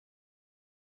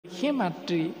হে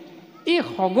মাতৃ এই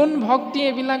সগুণ ভক্তি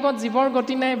এইবিলাকত জীৱৰ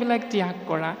গতি নাই, এইবিলাক ত্যাগ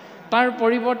কৰা। তাৰ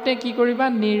পৰিৱৰ্তে কি কৰিবা?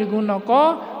 নিৰ্গুণক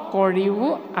কৰিও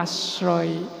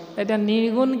আশ্ৰয়। এতিয়া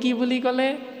নিৰ্গুণ কি বুলি ক'লে?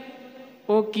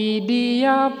 ও কি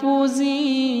দিয়া পুজি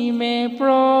মে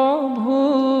প্ৰভু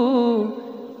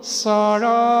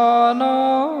চৰণ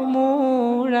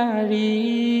মুৰাৰী,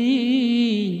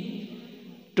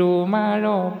 তোমাৰ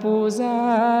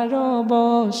পূজাৰ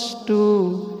বস্তু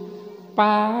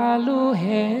পালো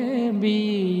হে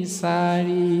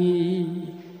বিচাৰি।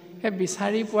 সেই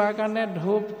বিচাৰি পোৱাৰ কাৰণে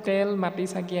ধূপ তেল মাটি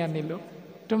চাকি আনিলোঁ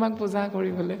তোমাক পূজা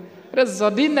কৰিবলৈ। এতিয়া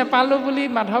যদি নেপালোঁ বুলি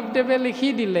মাধৱদেৱে লিখি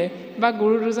দিলে বা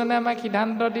গুৰু দুজনে আমাক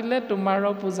সিদ্ধান্ত দিলে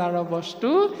তোমাৰো পূজাৰ বস্তু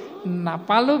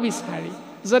নাপালোঁ বিচাৰি,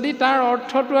 যদি তাৰ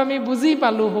অৰ্থটো আমি বুজি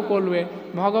পালোঁ সকলোৱে,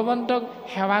 ভগৱন্তক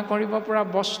সেৱা কৰিব পৰা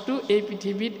বস্তু এই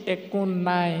পৃথিৱীত একো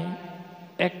নাই,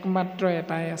 একমাত্ৰ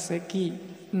এটাই আছে। কি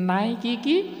নাই? কি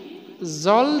কি?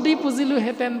 জল দি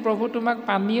পুজিলোহেঁতেন প্ৰভু, তোমাক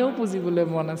পানীয়েও পুজিবলৈ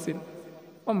মন আছিল।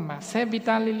 মাছে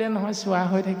বিতালিলে নহয়, চোৱা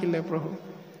হৈ থাকিলে প্ৰভু।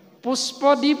 পুষ্প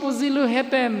দি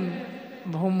পুজিলোহেঁতেন,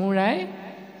 ভোমোৰাই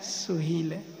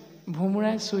চুহিলে।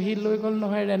 ভোমোৰাই চুহি লৈ গ'ল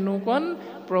নহয় ৰেণুকণ,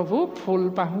 প্ৰভু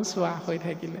ফুলপাহো চোৱা হৈ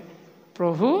থাকিলে।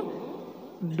 প্ৰভু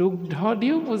দুগ্ধ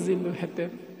দিও পুজিলোহেঁতেন,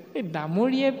 এই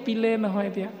ডামুৰিয়ে পিলে নহয়,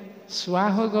 এতিয়া চোৱা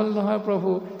হৈ গ'ল নহয়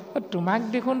প্ৰভু। তোমাক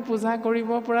দেখোন পূজা কৰিব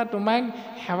পৰা, তোমাক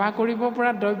সেৱা কৰিব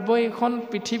পৰা দ্ৰব্য এইখন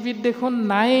পৃথিৱীত দেখোন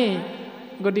নায়েই।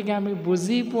 গতিকে আমি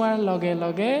বুজি পোৱাৰ লগে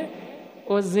লগে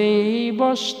ও যেই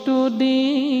বস্তু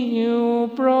দিও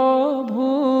প্ৰভু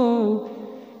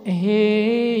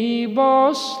সেই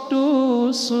বস্তু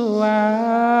চোৱা,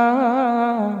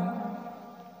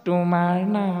 তোমাৰ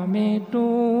নামে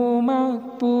তোমাক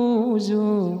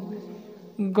পূজো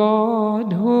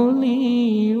গধূলিও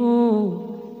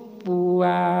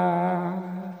পুৱা।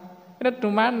 এতিয়া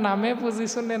তোমাৰ নামে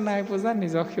পুজিছোঁ নে নাই পূজা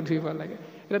নিজক সুধিব লাগে।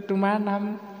 এতিয়া তোমাৰ নাম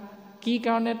কি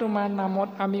কাৰণে, তোমাৰ নামত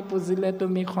আমি পুজিলে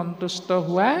তুমি সন্তুষ্ট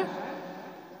হোৱা?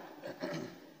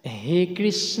 হে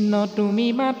কৃষ্ণ তুমি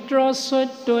মাত্ৰ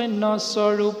চৈতন্য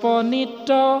স্বৰূপ নিত্য,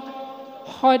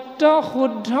 সত্য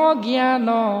শুদ্ধ জ্ঞান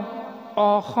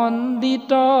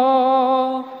অখণ্ডিত,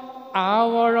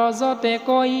 আৱৰজতে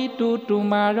কৈতো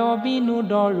তোমাৰ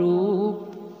বিনোদ ৰূপ,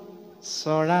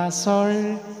 চৰাচৰ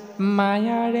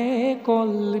মায়াৰে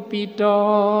কল্পিত।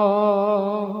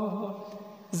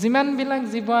 যিমানবিলাক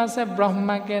জীৱ আছে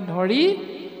ব্ৰহ্মাকে ধৰি,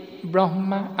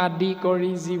 ব্ৰহ্মা আদি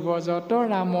কৰি জীৱ যত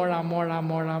ৰাম ৰাম ৰাম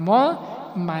ৰাম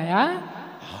মায়া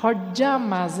সজ্জা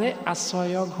মাজে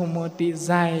আশ্ৰয় ঘুমতি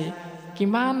যায়।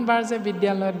 কিমানবাৰ যে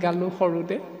বিদ্যালয়ত গালোঁ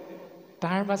সৰুতে।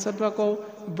 তাৰ পাছতো আকৌ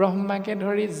ব্ৰহ্মাকে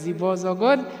ধৰি জীৱ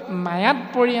জগত মায়াত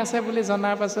পৰি আছে বুলি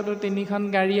জনাৰ পাছতো 3খন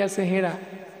গাড়ী আছে। হেৰা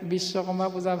বিশ্বকৰ্মা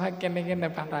পূজা ভাগ কেনেকৈ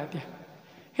নেপাতা এতিয়া?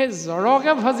 সেই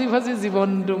জ্বৰকে ভজি ভজি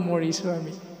জীৱনটো মৰিছোঁ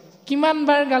আমি।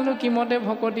 কিমানবাৰ গালোঁ কিমতে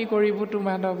ভকতি কৰিব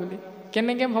তোমাদ বুলি।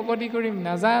 কেনেকৈ ভকতি কৰিম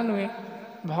নাজানোৱে।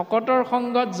 ভকতৰ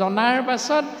সংগত জনাৰ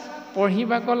পাছত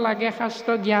পঢ়িবাক লাগে শাস্ত্ৰ,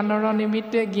 জ্ঞানৰ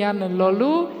নিমিত্তে জ্ঞান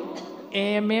ল'লোঁ।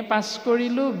 MA পাছ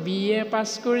কৰিলোঁ, BA পাছ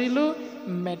কৰিলোঁ,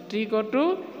 মেট্ৰিকতো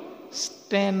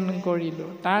ষ্টেণ্ড কৰিলোঁ।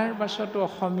 তাৰ পাছতো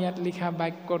অসমীয়াত লিখা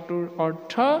বাক্যটোৰ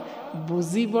অৰ্থ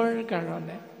বুজিবৰ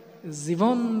কাৰণে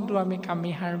জীৱনটো আমি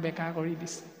কামিহাৰ বেকা কৰি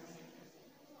দিছে।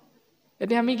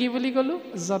 এতিয়া আমি কি বুলি ক'লোঁ?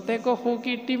 যতেক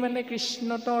সুকীৰ্তি মানে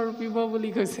কৃষ্ণত অৰ্পিব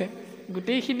বুলি কৈছে।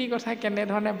 গোটেইখিনি কথা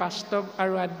কেনেধৰণে বাস্তৱ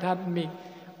আৰু আধ্যাত্মিক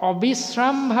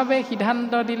অবিশ্ৰামভাৱে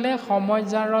সিদ্ধান্ত দিলে। সময়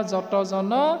যাৰ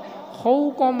যতজন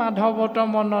শৌক মাধৱত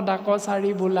মন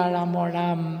ডাকচাৰি বোলা ৰাম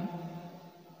ৰাম,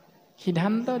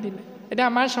 সিদ্ধান্ত দিলে। এতিয়া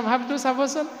আমাৰ স্বভাৱটো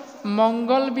চাবচোন,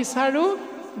 মংগল বিচাৰোঁ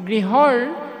গৃহৰ,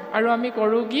 আৰু আমি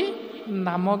কৰোঁ কি?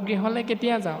 নামগৃহলৈ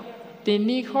কেতিয়া যাওঁ?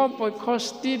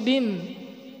 365 দিন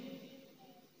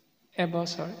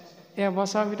এবছৰ। এই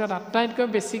এবছৰৰ ভিতৰত আটাইতকৈ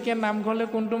বেছিকৈ নামঘৰলৈ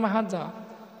কোনটো মাহত যাওঁ?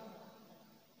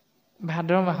 ভাদ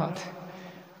মাহত।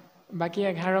 বাকী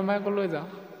 11 মাহ ক'লৈ যাওঁ?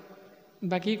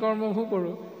 বাকী কৰ্মবোৰ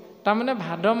কৰোঁ। তাৰমানে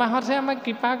ভাদ মাহতহে আমাক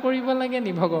কৃপা কৰিব লাগে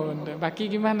নি ভগৱন্তই? বাকী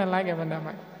কিমান নালাগে মানে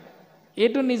আমাক?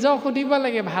 এইটো নিজক সুধিব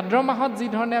লাগে। ভাদ্ৰ মাহত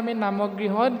যিধৰণে আমি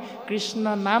নামগৃহত কৃষ্ণ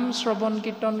নাম শ্ৰৱণ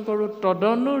কীৰ্তন কৰোঁ,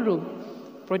 তদনুৰূপ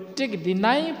প্ৰত্যেক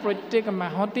দিনাই প্ৰত্যেক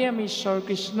মাহতে আমি ঈশ্বৰ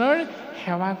কৃষ্ণৰ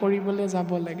সেৱা কৰিবলৈ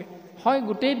যাব লাগে। হয়,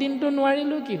 গোটেই দিনটো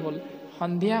নোৱাৰিলোঁ, কি হ'ল?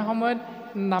 সন্ধিয়া সময়ত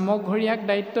নামঘৰীয়াক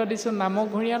দায়িত্ব দিছোঁ।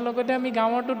 নামঘৰীয়াৰ লগতে আমি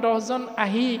গাঁৱৰতো 10জন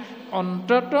আহি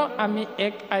অন্তত আমি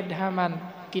 1 অধ্যায়মান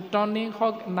কীৰ্তনেই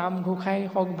হওক, নামঘোষাই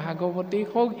হওক, ভাগৱতেই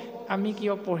হওক আমি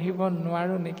কিয় পঢ়িব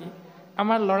নোৱাৰোঁ নেকি?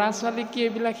 আমাৰ ল'ৰা ছোৱালীক কি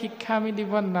এইবিলাক শিক্ষা আমি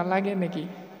দিব নালাগে নেকি?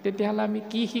 তেতিয়াহ'লে আমি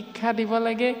কি শিক্ষা দিব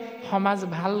লাগে সমাজ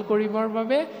ভাল কৰিবৰ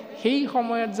বাবে? সেই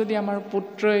সময়ত যদি আমাৰ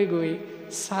পুত্ৰই গৈ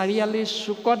চাৰিআলিৰ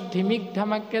চুকত ধিমিক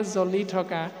ধামাককৈ জ্বলি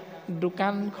থকা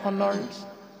দোকানখনৰ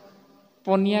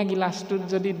পনীয়া গিলাচটোত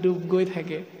যদি ডুব গৈ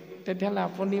থাকে তেতিয়াহ'লে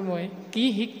আপুনি মই কি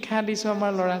শিক্ষা দিছোঁ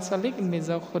আমাৰ ল'ৰা ছোৱালীক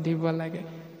নিজক সুধিব লাগে।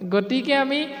 গতিকে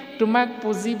আমি তোমাক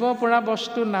পুজিব পৰা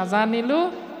বস্তু নাজানিলোঁ,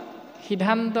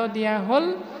 সিদ্ধান্ত দিয়া হ'ল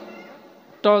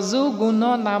তজু গুণ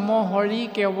নাম হৰি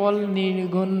কেৱল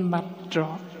নিৰ্গুণ মাত্ৰ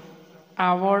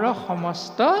আৱৰ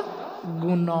সমস্ত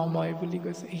গুণময় বুলি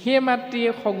কৈছে। সেই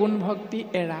মাতৃয়ে সগুণ ভক্তি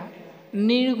এৰা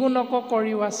নিৰ্গুণক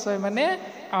কৰিও আশ্ৰয় মানে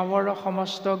আৱৰ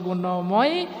সমস্ত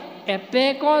গুণময়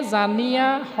এতেক জানিয়া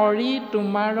হৰি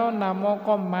তোমাৰ নামক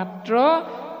মাত্ৰ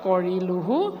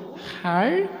কৰিলোহু সাৰ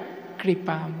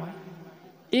কৃপাময়।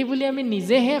 এই বুলি আমি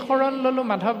নিজেহে শৰণ ল'লোঁ।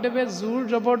 মাধৱদেৱে জোৰ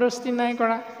জবৰদস্তি নাই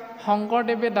কৰা,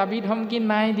 শংকৰদেৱে দাবী ধমকি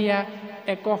নাই দিয়া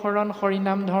একশৰণ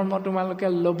হৰিনাম ধৰ্ম তোমালোকে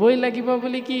ল'বই লাগিব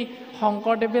বুলি। কি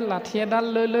শংকৰদেৱে লাঠি এডাল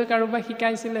লৈ লৈ কাৰোবাক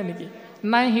শিকাইছিলে নেকি?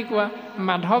 নাই শিকোৱা।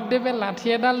 মাধৱদেৱে লাঠি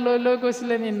এডাল লৈ লৈ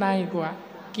কৈছিলে নি? নাই কোৱা।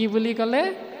 কি বুলি ক'লে?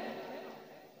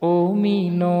 ও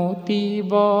মিনতি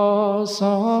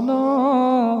বচন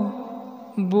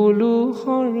বোলো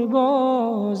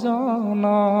সৰ্বজন।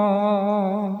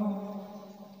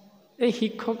 এই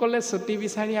শিক্ষকলে ছুটি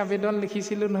বিচাৰি আবেদন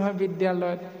লিখিছিলোঁ নহয়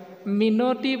বিদ্যালয়ত।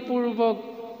 মিনতিপূৰ্বক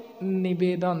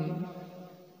নিবেদন,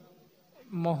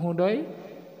 মহোদয়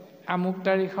আমুক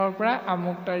তাৰিখৰ পৰা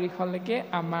আমুক তাৰিখলৈকে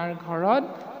আমাৰ ঘৰত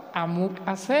আমুক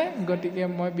আছে, গতিকে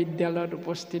মই বিদ্যালয়ত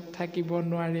উপস্থিত থাকিব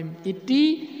নোৱাৰিম। ইতি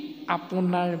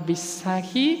আপোনাৰ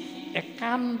বিশ্বাসী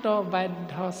একান্ত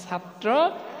বাধ্য ছাত্ৰ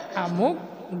আমুক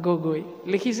গগৈ।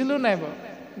 লিখিছিলোঁ নাই বাৰু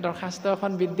দৰখাস্ত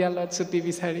এখন বিদ্যালয়ত ছুটি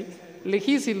বিচাৰি?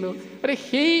 লিখিছিলোঁ। গতিকে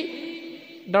সেই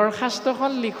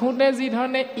দৰখাস্তখন লিখোঁতে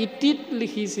যিধৰণে ইতিত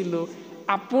লিখিছিলোঁ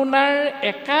আপোনাৰ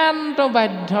একান্ত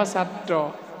বাধ্য ছাত্ৰ,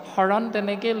 শৰণ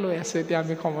তেনেকৈ লৈ আছোঁ এতিয়া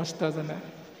আমি সমস্তজনে।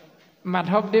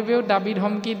 মাধৱদেৱেও দাবী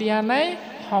ধমকি দিয়া নাই,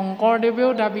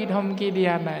 শংকৰদেৱেও দাবী ধমকি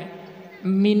দিয়া নাই।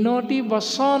 মিনতি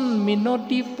বচন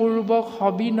মিনতিপূৰ্বক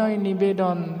সবিনয়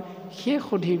নিবেদন সেই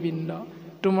সুধীবৃন্দ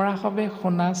তোমৰা সবে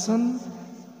শুনাচোন।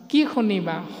 কি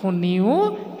শুনিবা? শুনিও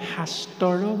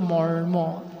শাস্ত্ৰৰ মৰ্ম।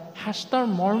 শাস্ত্ৰৰ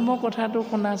মৰ্ম কথাটো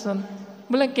শুনাচোন।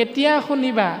 বোলে কেতিয়া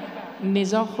শুনিবা?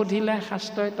 নিজক সুধিলে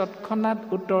শাস্ত্ৰই তৎক্ষণাত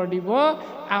উত্তৰ দিব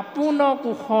আপোন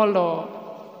কুশল।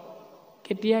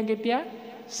 কেতিয়া কেতিয়া?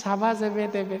 চাবা যেবে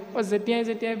তেবে, যেতিয়াই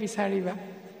যেতিয়াই বিচাৰিবা।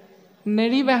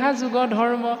 নেৰিবাহা যুগ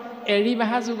ধৰ্ম,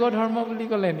 এৰিবাহা যুগ ধৰ্ম বুলি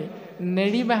ক'লে নি?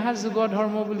 নেৰিবাহা যুগ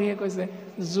ধৰ্ম বুলিহে কৈছে।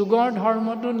 যুগৰ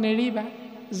ধৰ্মটো নেৰিবা।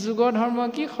 যুগ ধৰ্ম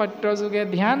কি? সত্য যুগে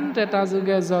ধ্যান, ত্ৰেতা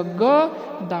যুগে যজ্ঞ,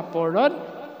 দাপৰত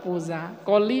পূজা।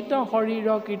 কলিত শৰীৰ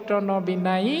কীৰ্তন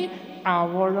বিনাই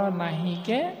আৱৰ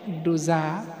নাহিকে দুজা।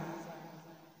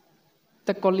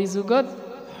 কলিযুগত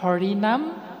হৰিনাম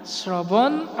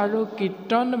শ্ৰৱণ আৰু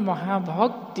কীৰ্তন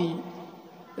মহাভক্তি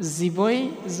জীৱই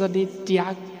যদি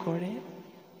ত্যাগ কৰে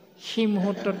সেই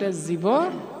মুহূৰ্ততে জীৱ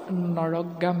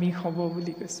নৰকগামী হ'ব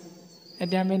বুলি কৈছে।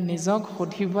 এতিয়া আমি নিজক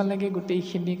সুধিব লাগে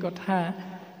গোটেইখিনি কথা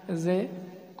যে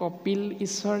কপিল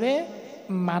ঈশ্বৰে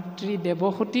মাতৃ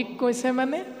দেৱসতীক কৈছে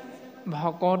মানে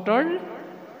ভকতৰ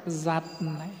জাত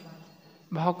নাই,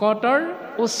 ভকতৰ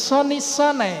উচ্চ নিচ্চ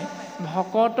নাই,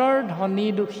 ভকতৰ ধনী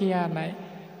দুখীয়া নাই।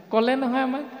 ক'লে নহয়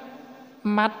আমাক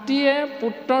মাতৃয়ে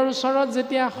পুত্ৰৰ ওচৰত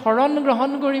যেতিয়া শৰণ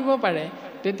গ্ৰহণ কৰিব পাৰে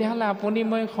তেতিয়াহ'লে আপুনি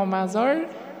মই সমাজৰ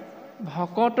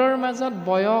ভকতৰ মাজত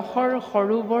বয়সৰ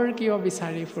সৰুবৰ কিয়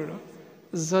বিচাৰি ফুৰোঁ?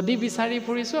 যদি বিচাৰি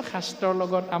ফুৰিছোঁ শাস্ত্ৰৰ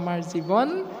লগত আমাৰ জীৱন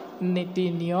নীতি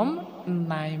নিয়ম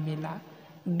নাই মিলা।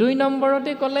 ২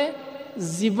 নম্বৰতে ক'লে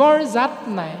জীৱৰ জাত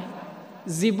নাই,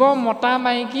 জীৱ মতা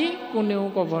মাইকী কোনেও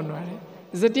ক'ব নোৱাৰে।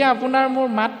 যেতিয়া আপোনাৰ মোৰ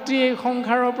মাতৃ এই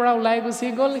সংসাৰৰ পৰা ওলাই গুচি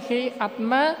গ'ল সেই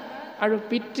আত্মা, আৰু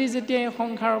পিতৃ যেতিয়া এই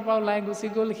সংসাৰৰ পৰা ওলাই গুচি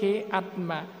গ'ল সেই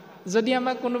আত্মা, যদি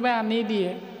আমাক কোনোবাই আনি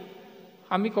দিয়ে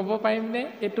আমি ক'ব পাৰিমনে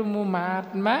এইটো মোৰ মা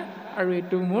আত্মা আৰু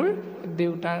এইটো মোৰ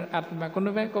দেউতাৰ আত্মা?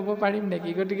 কোনোবাই ক'ব পাৰিম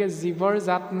নেকি? গতিকে জীৱৰ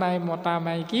জাত নাই মতা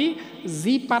মাইকী,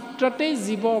 যি পাত্ৰতেই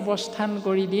জীৱ অৱস্থান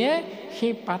কৰি দিয়ে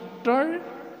সেই পাত্ৰৰ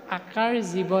আকাৰ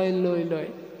জীৱই লৈ লয়।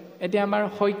 এতিয়া আমাৰ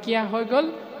শইকীয়া হৈ গ'ল,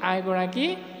 আইগৰাকী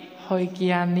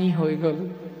শইকীয়ানী হৈ গ'ল।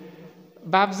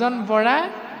 বাপজন বৰা,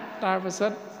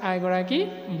 তাৰপিছত আইগৰাকী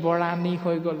বৰানী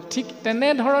হৈ গ'ল। ঠিক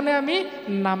তেনেধৰণে আমি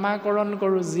নামাকৰণ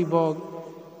কৰোঁ জীৱক।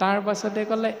 তাৰ পাছতে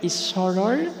ক'লে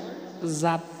ঈশ্বৰৰ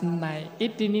জাত নাই। এই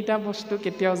 3টা বস্তু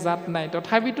কেতিয়াও জাত নাই।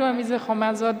 তথাপিতো আমি যে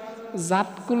সমাজত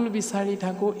জাতকুল বিচাৰি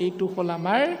থাকোঁ এইটো হ'ল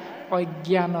আমাৰ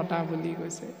অজ্ঞানতা বুলি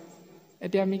কৈছে।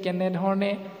 এতিয়া আমি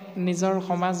কেনেধৰণে নিজৰ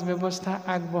সমাজ ব্যৱস্থা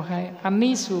আগবঢ়াই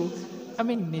আনিছোঁ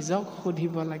আমি নিজক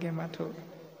সুধিব লাগে মাথো।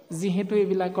 যিহেতু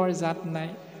এইবিলাকৰ জাত নাই।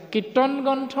 কীৰ্তন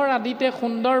গ্ৰন্থৰ আদিতে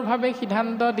সুন্দৰভাৱে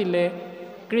সিদ্ধান্ত দিলে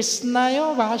কৃষ্ণায়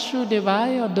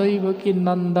বাসুদেৱায় দৈৱকী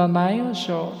নন্দনায় চ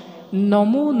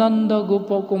নমো নন্দ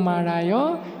গোপকুমাৰায়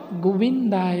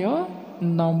গোবিন্দায়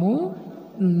নমো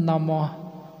নমঃ।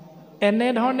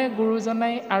 এনেধৰণে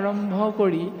গুৰুজনাই আৰম্ভ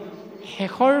কৰি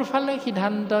শেষৰ ফালে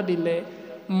সিদ্ধান্ত দিলে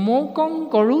মৌকং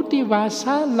কৰোতি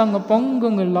বাচা লং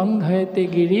পংগুং লংঘয়তে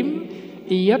গিৰিম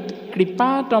ইয়ত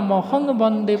কৃপাতমহং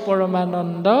বন্দে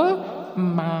পৰমানন্দ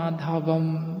মাধৱম।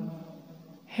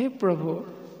 হে প্ৰভু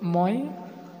মই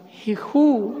শিশু,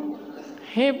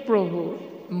 হে প্ৰভু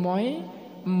মই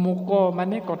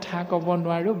মানে কথা ক'ব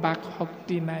নোৱাৰোঁ, বাক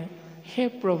শক্তি নাই। হে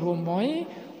প্ৰভু মই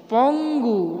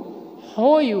পংগু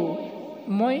হৈও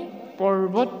মই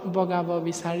পৰ্বত বগাব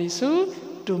বিচাৰিছোঁ,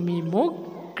 তুমি মোক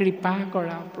কৃপা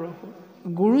কৰা প্ৰভু।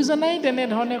 গুৰুজনাই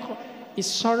তেনেধৰণে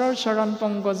ঈশ্বৰৰ চৰণ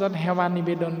পংকজত সেৱা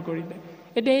নিবেদন কৰিলে।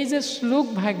 এতিয়া এই যে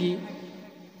শ্লোকভাগী,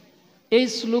 এই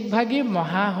শ্লোকভাগী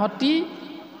মহাসতী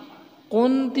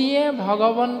কুন্তীয়ে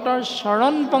ভগৱন্তৰ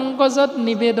চৰণ পংকজত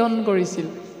নিবেদন কৰিছিল।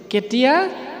 কেতিয়া?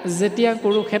 যেতিয়া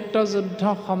কুৰুক্ষেত্ৰ যুদ্ধ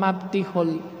সমাপ্তি হ'ল,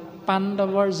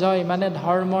 পাণ্ডৱৰ জয় মানে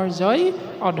ধৰ্মৰ জয়,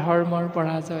 অধৰ্মৰ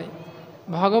পৰাজয়।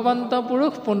 ভগৱন্ত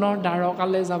পুৰুষ পুনৰ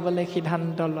দ্বাৰকালৈ যাবলৈ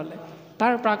সিদ্ধান্ত ল'লে।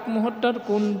 তাৰ প্ৰাক মুহূৰ্তত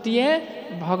কুন্তীয়ে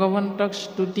ভগৱন্তক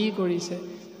স্তুতি কৰিছে,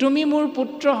 তুমি মোৰ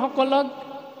পুত্ৰসকলক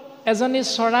এজনী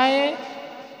চৰায়ে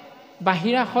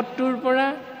বাহিৰা শত্ৰুৰ পৰা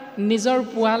নিজৰ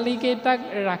পোৱালীকেইটাক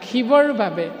ৰাখিবৰ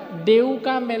বাবে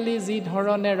ডেউকা মেলি যি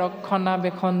ধৰণে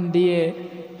ৰক্ষণাবেক্ষণ দিয়ে,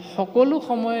 সকলো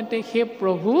সময়তে সেই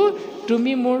প্ৰভু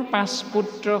তুমি মোৰ 5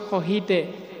 পুত্ৰ সহিতে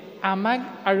আমাক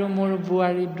আৰু মোৰ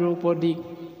বোৱাৰী দ্ৰৌপদীক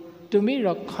তুমি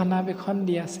ৰক্ষণাবেক্ষণ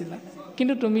দি আছিলা,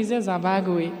 কিন্তু তুমি যে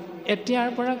যাবাগৈ, এতিয়াৰ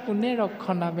পৰা কোনে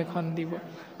ৰক্ষণাবেক্ষণ দিব?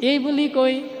 এই বুলি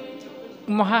কৈ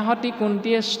মহাসতী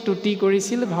কুন্তীয়ে স্তুতি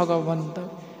কৰিছিল ভগৱন্তক।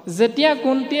 যেতিয়া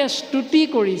কুন্তীয়ে স্তুতি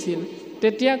কৰিছিল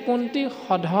তেতিয়া কুন্তী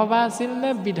সধৱা আছিল নে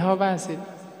বিধৱা আছিল?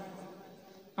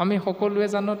 আমি সকলোৱে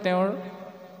জানো তেওঁৰ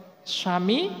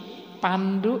স্বামী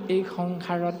পাণ্ডু এই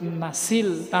সংসাৰত নাছিল,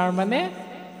 তাৰমানে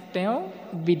তেওঁ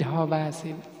বিধৱা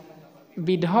আছিল।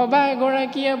 বিধৱা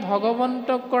এগৰাকীয়ে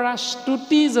ভগৱন্তক কৰা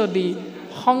স্তুতি যদি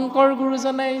শংকৰ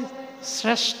গুৰুজনাই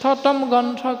শ্ৰেষ্ঠতম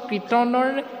গ্ৰন্থ কীৰ্তনৰ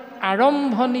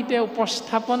আৰম্ভণিতে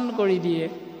উপস্থাপন কৰি দিয়ে,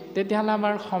 তেতিয়াহ'লে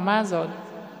আমাৰ সমাজত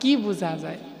কি বুজা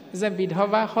যায়? যে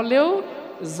বিধৱা হ'লেও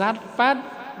জাত পাত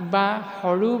বা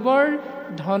সৰু বৰ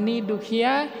ধনী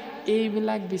দুখীয়া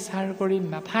এইবিলাক বিচাৰ কৰি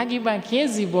নাথাকিবা, সেই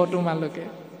জীৱ তোমালোকে।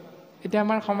 এতিয়া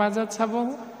আমাৰ সমাজত চাব,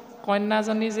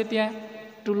 কন্যাজনী যেতিয়া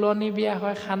তুলনি বিয়া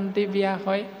হয়, শান্তি বিয়া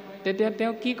হয়, তেতিয়া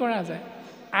তেওঁ কি কৰা যায়?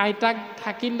 আইতাক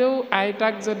থাকিলেও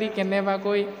আইতাক যদি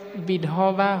কেনেবাকৈ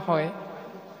বিধৱা হয়,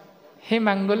 সেই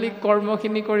মাংগলিক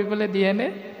কৰ্মখিনি কৰিবলৈ দিয়েনে?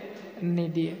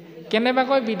 নিদিয়ে।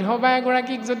 কেনেবাকৈ বিধৱা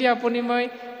এগৰাকীক যদি আপুনি মই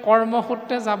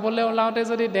কৰ্মসূত্ৰে যাবলৈ ওলাওঁতে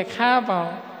যদি দেখা পাওঁ,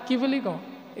 কি বুলি কওঁ?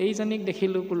 এইজনীক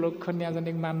দেখিলোঁ,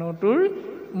 কুলক্ষণীয়াজনীক, মানুহটোৰ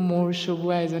মূৰ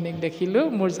চুবোৱা এজনীক দেখিলোঁ,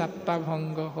 মোৰ যাত্ৰা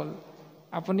ভংগ হ'ল।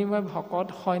 আপুনি মই ভকত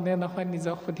হয়নে নহয়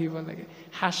নিজক সুধিব লাগে।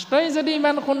 শাস্ত্ৰই যদি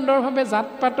ইমান সুন্দৰভাৱে জাত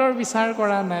পাতৰ বিচাৰ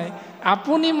কৰা নাই,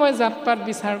 আপুনি মই জাত পাত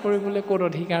বিচাৰ কৰিবলৈ ক'ত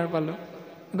অধিকাৰ পালোঁ?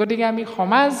 গতিকে আমি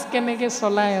সমাজ কেনেকৈ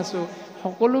চলাই আছোঁ,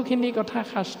 সকলোখিনি কথা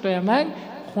শাস্ত্ৰই আমাক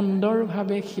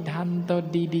সুন্দৰভাৱে সিদ্ধান্ত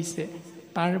দি দিছে।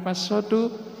 তাৰ পাছতো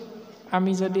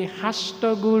আমি যদি শাস্ত্ৰ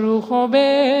গুৰু হবে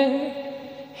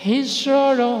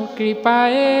ঈশ্বৰ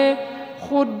কৃপায়ে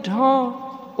শুদ্ধ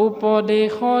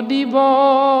উপদেশ দিব,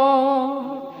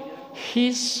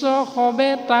 শিষ্য হবে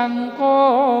তাংক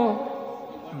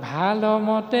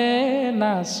ভালমতে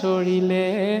নাচৰিলে,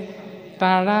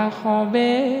 তাৰা হবে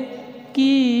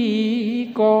কি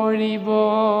কৰিব?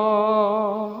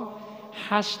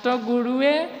 শাস্ত্ৰ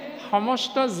গুৰুৱে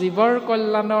সমস্ত জীৱৰ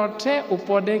কল্যাণৰ অৰ্থে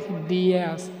উপদেশ দিয়ে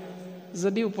আছে।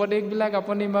 যদি উপদেশবিলাক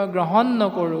আপুনি মই গ্ৰহণ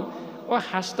নকৰোঁ,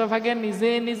 শাস্ত্ৰভাগে নিজে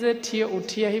নিজে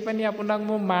উঠি আহি পানি আপোনাক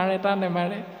মোক মাৰ এটা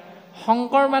নেমাৰে?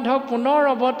 শংকৰ মাধৱ পুনৰ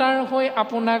অৱতাৰ হৈ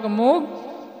আপোনাক মোক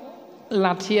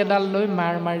লাঠি এডাল লৈ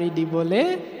মাৰ মাৰি দিবলৈ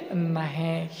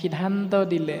নাহে। সিদ্ধান্ত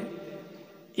দিলে,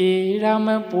 এই ৰাম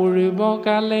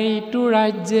পূৰ্বকালে ইটো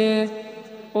ৰাজ্যে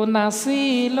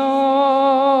নাছিল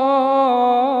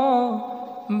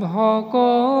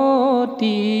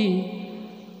ভকতি,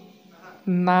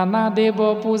 নানা দেৱ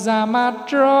পূজা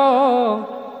মাত্ৰ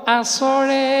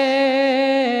আচৰে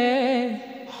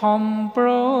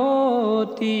সম্প্ৰতি।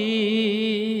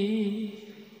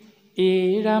 এই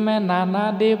ৰামে নানা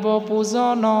দেৱ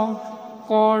পূজন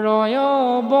কৰয়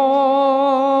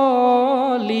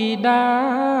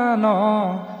বলিদান,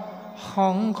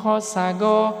 শংখ চাগ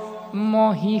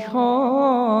মহিষ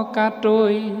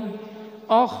কাটৈ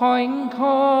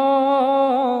অসংখ্য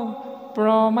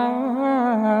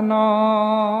প্ৰমাণ।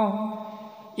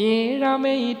 এই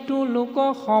ৰামে ইটো লোক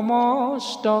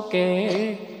সমস্তকে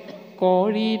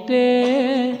কৰিতে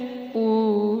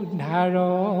উদ্ধাৰ,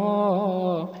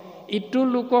 ইটো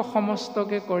লোক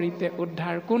সমস্তকে কৰিতে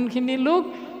উদ্ধাৰ। কোনখিনি লোক?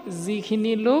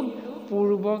 যিখিনি লোক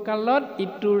পূৰ্বকালত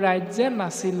ইটো ৰাজ্যে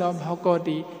নাছিল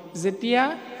ভকতি। যেতিয়া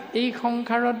এই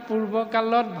সংসাৰত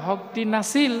পূৰ্বকালত ভক্তি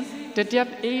নাছিল, তেতিয়া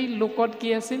এই লোকত কি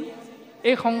আছিল,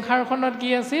 এই সংসাৰখনত কি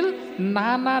আছিল,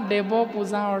 নানা দেৱ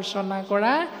পূজা অৰ্চনা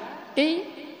কৰা এই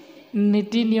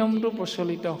নীতি নিয়মটো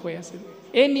প্ৰচলিত হৈ আছিল।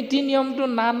 এই নীতি নিয়মটো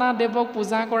নানা দেৱক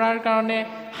পূজা কৰাৰ কাৰণে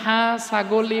হাঁহ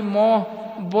ছাগলী মহ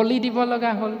বলি দিব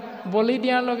লগা হ'ল। বলি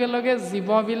দিয়াৰ লগে লগে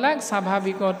জীৱবিলাক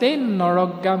স্বাভাৱিকতেই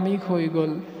নৰকগামী হৈ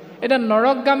গ'ল। এতিয়া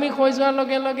নৰকগামী হৈ যোৱাৰ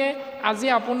লগে লগে আজি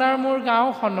আপোনাৰ মোৰ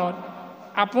গাঁওখনত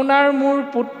আপোনাৰ মোৰ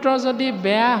পুত্ৰ যদি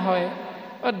বেয়া হয়,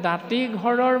 দাঁতি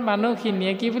ঘৰৰ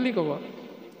মানুহখিনিয়ে কি বুলি ক'ব,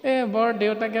 বৰ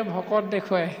দেউতাকে ভকত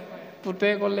দেখুৱাই, পুতে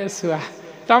ক'লে চোৱা।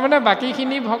 তাৰমানে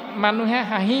বাকীখিনি মানুহে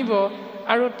হাঁহিব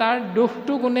আৰু তাৰ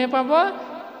দুখটো কোনে পাব,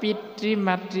 পিতৃ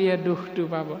মাতৃয়ে দুখটো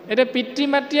পাব। এতিয়া পিতৃ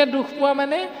মাতৃয়ে দুখ পোৱা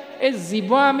মানে এই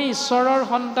জীৱ, আমি ঈশ্বৰৰ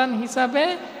সন্তান হিচাপে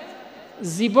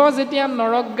জীৱ যেতিয়া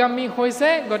নৰকগামী হৈছে,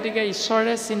 গতিকে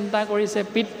ঈশ্বৰে চিন্তা কৰিছে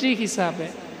পিতৃ হিচাপে,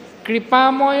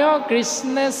 কৃপাময়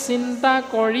কৃষ্ণে চিন্তা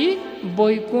কৰি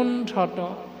বৈকুণ্ঠত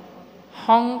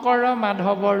শংকৰ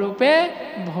মাধৱ ৰূপে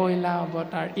ভৈলা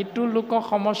অৱতাৰ। ইটো লোক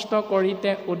সমস্ত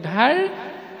কৰিতে উদ্ধাৰ,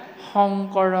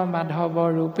 শংকৰ মাধৱ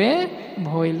ৰূপে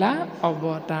ভৈলা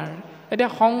অৱতাৰ। এতিয়া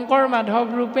শংকৰ মাধৱ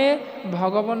ৰূপে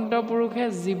ভগৱন্ত পুৰুষে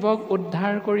জীৱক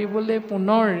উদ্ধাৰ কৰিবলৈ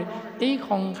পুনৰ এই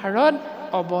সংসাৰত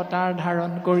অৱতাৰ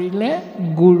ধাৰণ কৰিলে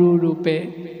গুৰু ৰূপে।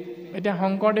 এতিয়া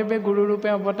শংকৰদেৱে গুৰু ৰূপে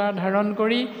অৱতাৰ ধাৰণ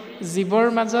কৰি জীৱৰ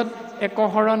মাজত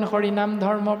একশৰণ হৰিনাম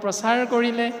ধৰ্ম প্ৰচাৰ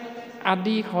কৰিলে।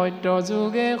 আদি সত্য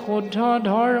যুগে শুদ্ধ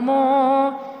ধৰ্ম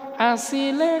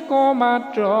আছিলে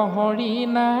কমাত্ৰ হৰি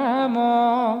নাম,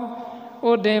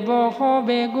 দেৱ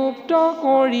সবে গুপ্ত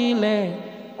কৰিলে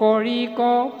কৰি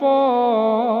কপট।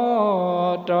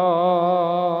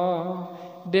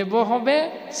 দেৱসৱে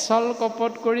ছল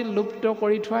কপট কৰি লুপ্ত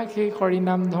কৰি থোৱা সেই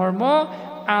হৰিনাম ধৰ্ম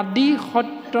আদি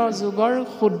সত্য যুগৰ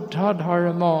শুদ্ধ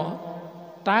ধৰ্ম,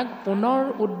 তাক পুনৰ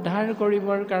উদ্ধাৰ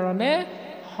কৰিবৰ কাৰণে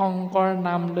শংকৰ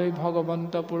নাম লৈ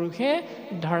ভগৱন্ত পুৰুষে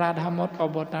ধৰাধামত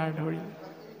অৱতাৰ ধৰিল।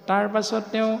 তাৰ পাছত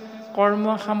তেওঁ কৰ্ম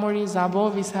সামৰি যাব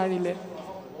বিচাৰিলে।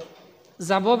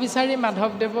 যাব বিচাৰি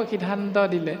মাধৱদেৱক সিদ্ধান্ত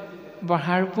দিলে,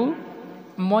 বহাৰপু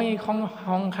মই এই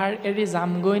সংসাৰ এৰি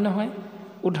যামগৈ নহয়।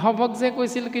 উদ্ধৱক যে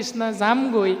কৈছিল কৃষ্ণই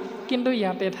যামগৈ, কিন্তু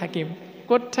ইয়াতে থাকিম।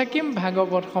 ক'ত থাকিম?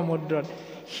 ভাগৱত সমুদ্ৰত।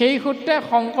 সেই সূত্ৰে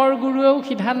শংকৰ গুৰুৱেও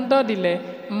সিদ্ধান্ত দিলে,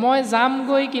 মই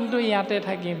যামগৈ কিন্তু ইয়াতে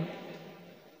থাকিম।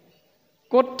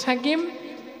 ক'ত থাকিম?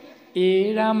 এই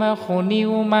ৰাম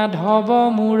শুনিও মাধৱ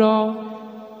মূৰ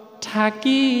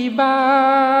থাকিবাৰ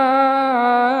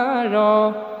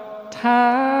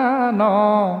থান,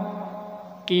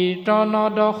 কীৰ্তন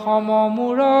দশম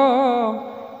মূৰ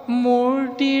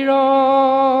মূৰ্তিৰ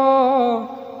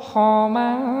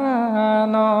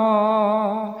সমান।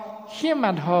 সেই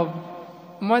মাধৱ,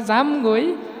 মই যামগৈ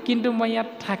কিন্তু মই ইয়াত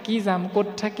থাকি যাম। ক'ত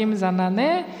থাকিম জানানে?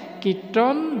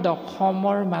 কীৰ্তন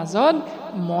দশমৰ মাজত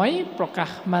মই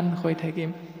প্ৰকাশমান হৈ থাকিম।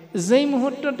 যেই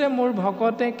মুহূৰ্ততে মোৰ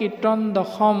ভকতে কীৰ্তন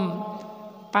দশম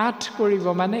পাঠ কৰিব,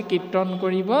 মানে কীৰ্তন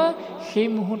কৰিব, সেই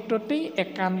মুহূৰ্ততেই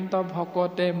একান্ত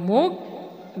ভকতে মোক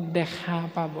দেখা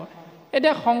পাব।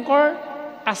 এতিয়া শংকৰ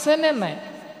আছেনে নাই?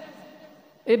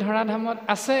 এই ধৰাধামত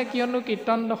আছে, কিয়নো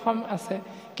কীৰ্তন দশম আছে।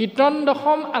 কীৰ্তন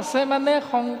দশম আছে মানে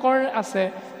শংকৰ আছে।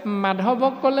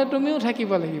 মাধৱক ক'লে তুমিও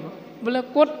থাকিব লাগিব। বোলে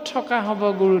ক'ত থকা হ'ব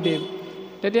গুৰুদেৱ?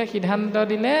 তেতিয়া সিদ্ধান্ত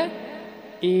দিলে,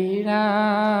 এই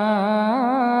ৰাম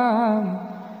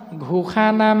ঘোষা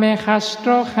নামে শাস্ত্ৰ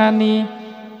খানি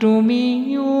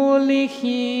তুমিও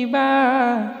লিখিবা,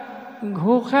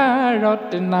 ঘোষা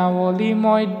ৰত্নাৱলী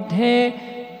মধ্যে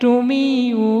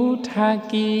তুমিও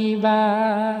থাকিবা।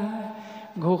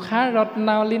 ঘোষা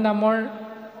ৰত্নাৱলী নামৰ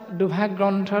দুভাগ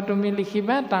গ্ৰন্থ তুমি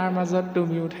লিখিবা, তাৰ মাজত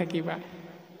তুমিও থাকিবা।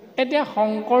 এতিয়া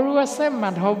শংকৰো আছে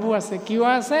মাধৱো আছে। কিয়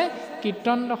আছে?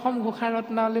 কীৰ্তন দশম ঘোষা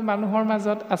ৰত্নাৱলী মানুহৰ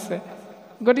মাজত আছে।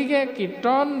 গতিকে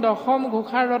কীৰ্তন দশম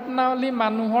ঘোষা ৰত্নাৱলী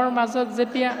মানুহৰ মাজত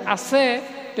যেতিয়া আছে,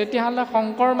 তেতিয়াহ'লে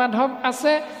শংকৰ মাধৱ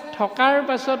আছে। থকাৰ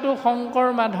পাছতো শংকৰ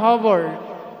মাধৱৰ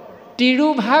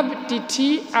তিৰুভাৱ তিথি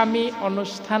আমি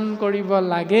অনুষ্ঠান কৰিব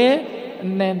লাগে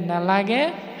নে নালাগে?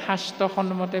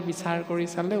 শাস্ত্ৰসন্মতে বিচাৰ কৰি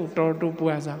চালে উত্তৰটো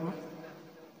পোৱা যাব।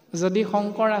 যদি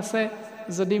শংকৰ আছে,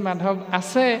 যদি মাধৱ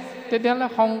আছে, তেতিয়াহ'লে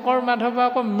শংকৰ মাধৱ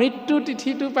আকৌ মৃত্যু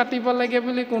তিথিটো পাতিব লাগে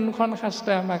বুলি কোনখন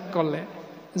শাস্ত্ৰই আমাক ক'লে?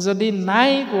 যদি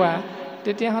নাই কোৱা,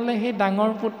 তেতিয়াহ'লে সেই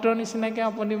ডাঙৰ পুত্ৰ নিচিনাকৈ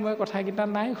আপুনি মই কথাকেইটা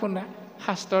নাই শুনা,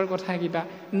 শাস্ত্ৰৰ কথাকেইটা,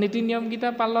 নীতি নিয়মকেইটা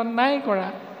পালন নাই কৰা।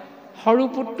 সৰু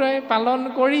পুত্ৰই পালন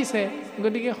কৰিছে,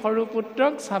 গতিকে সৰু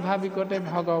পুত্ৰক স্বাভাৱিকতে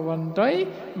ভগৱন্তই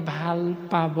ভাল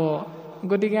পাব।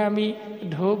 গতিকে আমি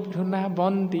ধূপ ধূনা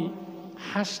বন্তি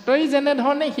শাস্ত্ৰই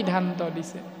যেনেধৰণে সিদ্ধান্ত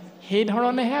দিছে সেই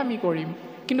ধৰণেহে আমি কৰিম।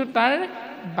 কিন্তু তাৰ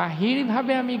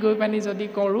বাহিৰভাৱে আমি গৈ পানি যদি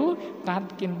কৰোঁ তাত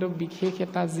কিন্তু বিশেষ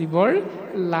এটা জীৱৰ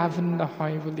লাভ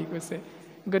নহয় বুলি কৈছে।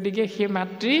 গতিকে সেই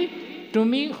মাতৃ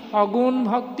তুমি সগুণ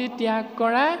ভক্তি ত্যাগ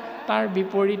কৰা, তাৰ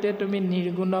বিপৰীতে তুমি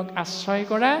নিৰ্গুণক আশ্ৰয়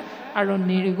কৰা, আৰু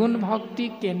নিৰ্গুণ ভক্তি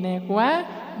কেনেকুৱা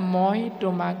মই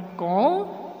তোমাক কওঁ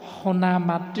শুনা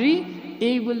মাতৃ,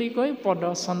 এই বুলি কৈ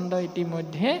পদচন্দ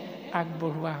ইতিমধ্যে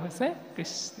আগবঢ়োৱা হৈছে।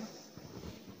 কৃষ্ণ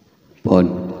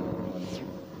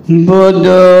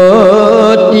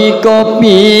বদতি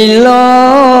কপিল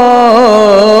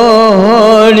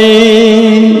হৰি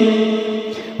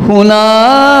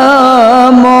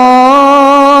শুনাম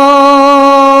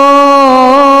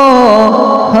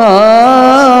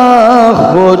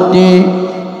সতি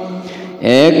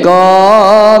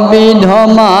একবিধ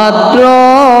মাত্ৰ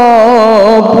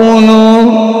পুনু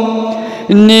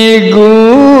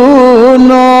নিগুণ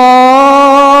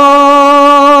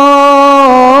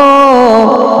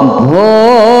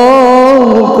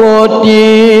ভকতি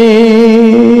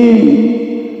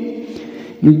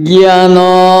জ্ঞান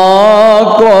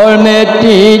কৰ্মে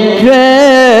তীৰ্থে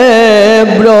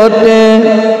ব্ৰতে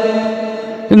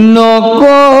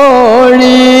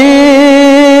নকৰি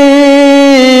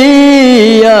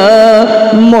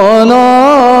মন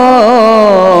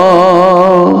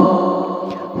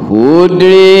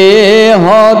সুদৃঢ়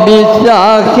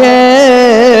বিশ্বাসে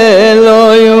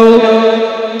লয়ো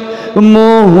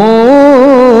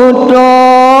মুহূৰ্ত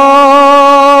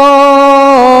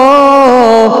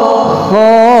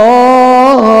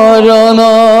শৰণ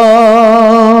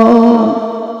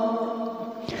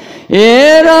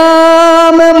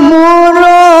এৰাম মোৰ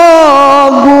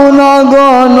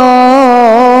গুণগণ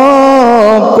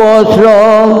কচ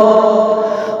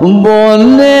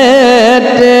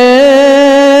বনেতে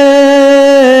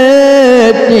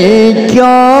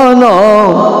তীক্ষ্ণ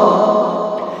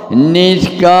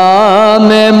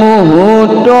নিষ্কামে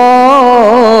মুহূৰ্ত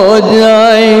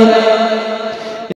যায়